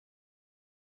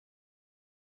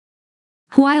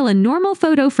While a normal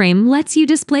photo frame lets you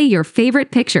display your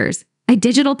favorite pictures, a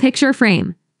digital picture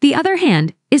frame, the other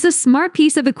hand, is a smart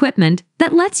piece of equipment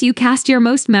that lets you cast your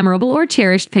most memorable or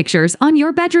cherished pictures on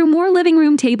your bedroom or living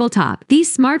room tabletop. These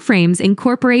smart frames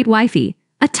incorporate Wi-Fi,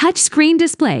 a touchscreen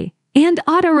display, and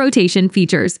auto-rotation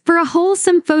features for a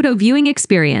wholesome photo viewing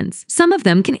experience. Some of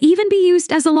them can even be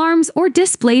used as alarms or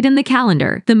displayed in the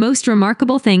calendar. The most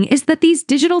remarkable thing is that these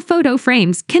digital photo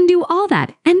frames can do all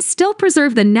that and still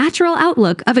preserve the natural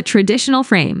outlook of a traditional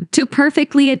frame. To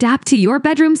perfectly adapt to your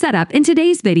bedroom setup in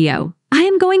today's video, I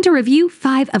am going to review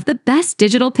 5 of the best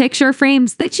digital picture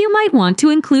frames that you might want to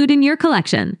include in your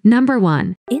collection. Number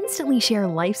 1. Instantly share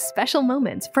life's special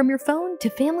moments from your phone to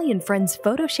family and friends.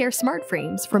 PhotoShare Smart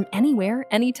Frames from anywhere,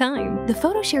 anytime. The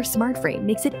PhotoShare Smart Frame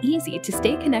makes it easy to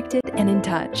stay connected and in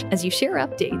touch. As you share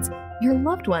updates, your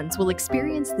loved ones will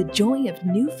experience the joy of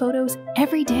new photos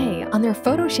every day on their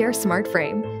PhotoShare Smart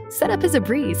Frame. Setup is a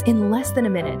breeze in less than a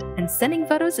minute, and sending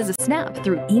photos is a snap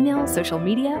through email, social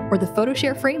media, or the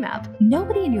PhotoShare Frame app.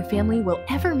 Nobody in your family will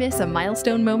ever miss a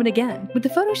milestone moment again. With the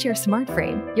PhotoShare Smart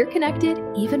Frame, you're connected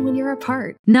even when you're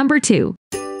apart. Number 2.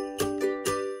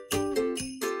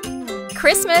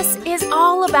 Christmas is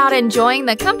all about enjoying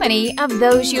the company of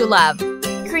those you love,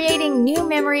 creating new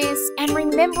memories, and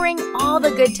remembering all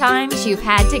the good times you've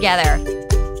had together.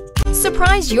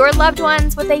 Surprise your loved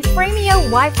ones with a Framio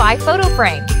Wi-Fi photo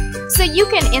frame, so you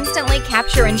can instantly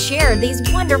capture and share these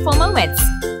wonderful moments.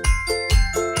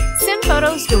 Send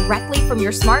photos directly from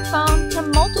your smartphone to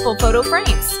multiple photo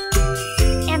frames,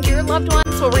 and your loved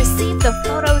ones will receive the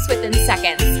photos within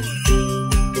seconds.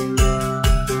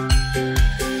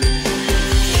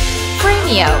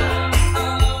 Framio.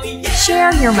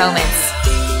 Share your moments.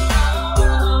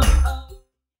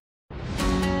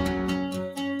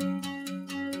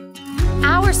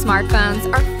 Our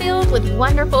smartphones are filled with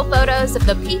wonderful photos of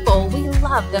the people we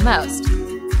love the most.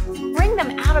 Bring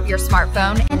them out of your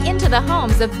smartphone and into the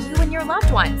homes of you and your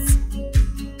loved ones.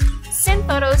 Send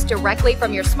photos directly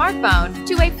from your smartphone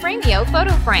to a Framio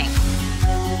photo frame.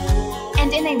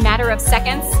 And in a matter of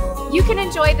seconds, you can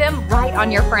enjoy them right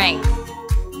on your frame.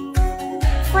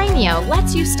 Framio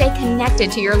lets you stay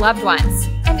connected to your loved ones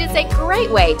and is a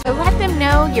great way to let them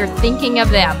know you're thinking of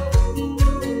them.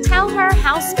 Tell her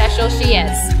how special she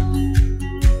is.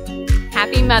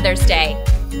 Happy Mother's Day.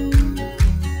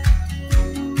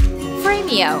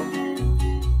 Framio.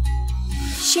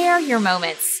 Share your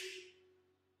moments.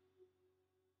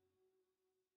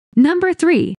 Number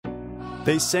 3.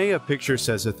 They say a picture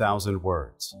says 1,000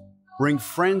 words. Bring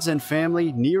friends and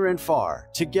family near and far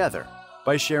together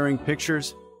by sharing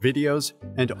pictures, videos,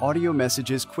 and audio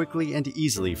messages quickly and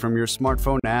easily from your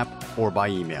smartphone app or by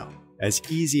email. As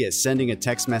easy as sending a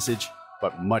text message,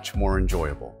 but much more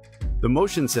enjoyable. The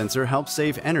motion sensor helps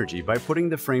save energy by putting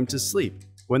the frame to sleep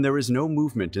when there is no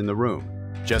movement in the room.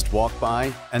 Just walk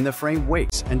by and the frame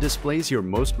wakes and displays your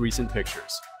most recent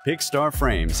pictures. Pixstar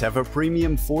frames have a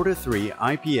premium 4:3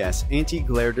 IPS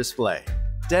anti-glare display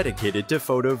dedicated to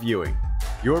photo viewing.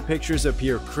 Your pictures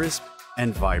appear crisp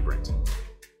and vibrant.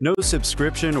 No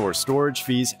subscription or storage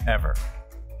fees ever.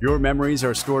 Your memories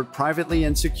are stored privately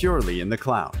and securely in the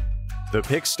cloud. The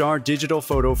Pixstar digital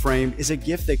photo frame is a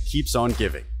gift that keeps on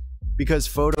giving, because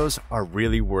photos are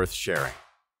really worth sharing.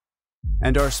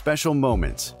 And our special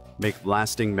moments make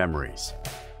lasting memories.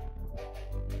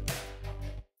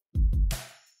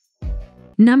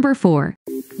 Number 4.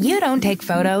 You don't take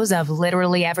photos of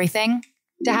literally everything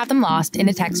to have them lost in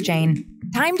a text chain.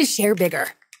 Time to share bigger.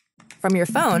 From your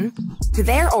phone to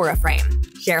their Aura frame.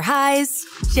 Share highs,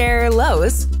 share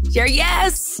lows, share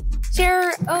yes,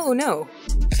 share oh no.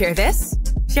 Share this,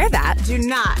 share that. Do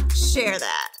not share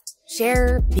that.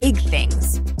 Share big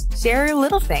things. Share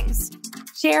little things.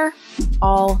 Share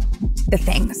all the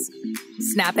things.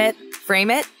 Snap it,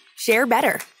 frame it, share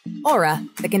better. Aura,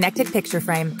 the connected picture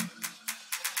frame.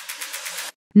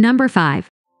 Number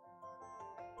 5.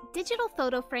 Digital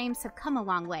photo frames have come a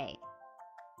long way.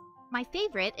 My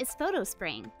favorite is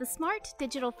PhotoSpring, the smart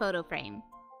digital photo frame.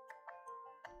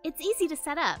 It's easy to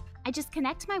set up. I just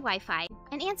connect my Wi-Fi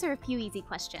and answer a few easy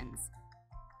questions.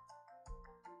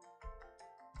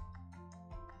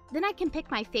 Then I can pick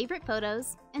my favorite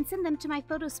photos and send them to my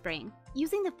PhotoSpring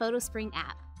using the PhotoSpring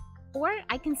app. Or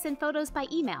I can send photos by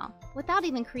email without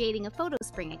even creating a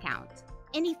PhotoSpring account.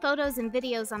 Any photos and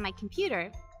videos on my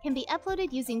computer can be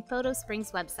uploaded using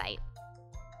PhotoSpring's website.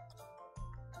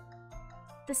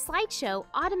 The slideshow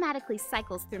automatically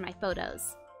cycles through my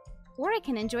photos, or I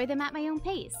can enjoy them at my own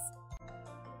pace.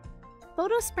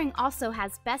 PhotoSpring also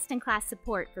has best-in-class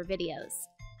support for videos.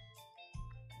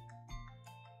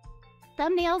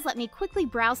 Thumbnails let me quickly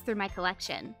browse through my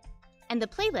collection, And the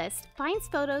playlist finds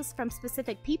photos from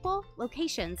specific people,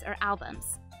 locations, or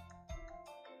albums.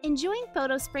 Enjoying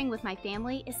Photo Spring with my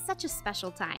family is such a special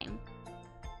time.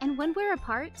 And when we're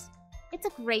apart, it's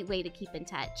a great way to keep in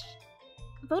touch.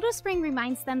 Photo Spring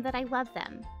reminds them that I love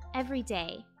them every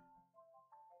day.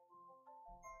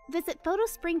 Visit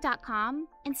photospring.com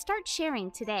and start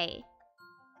sharing today.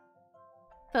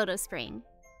 Photo Spring,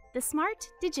 the smart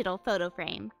digital photo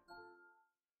frame.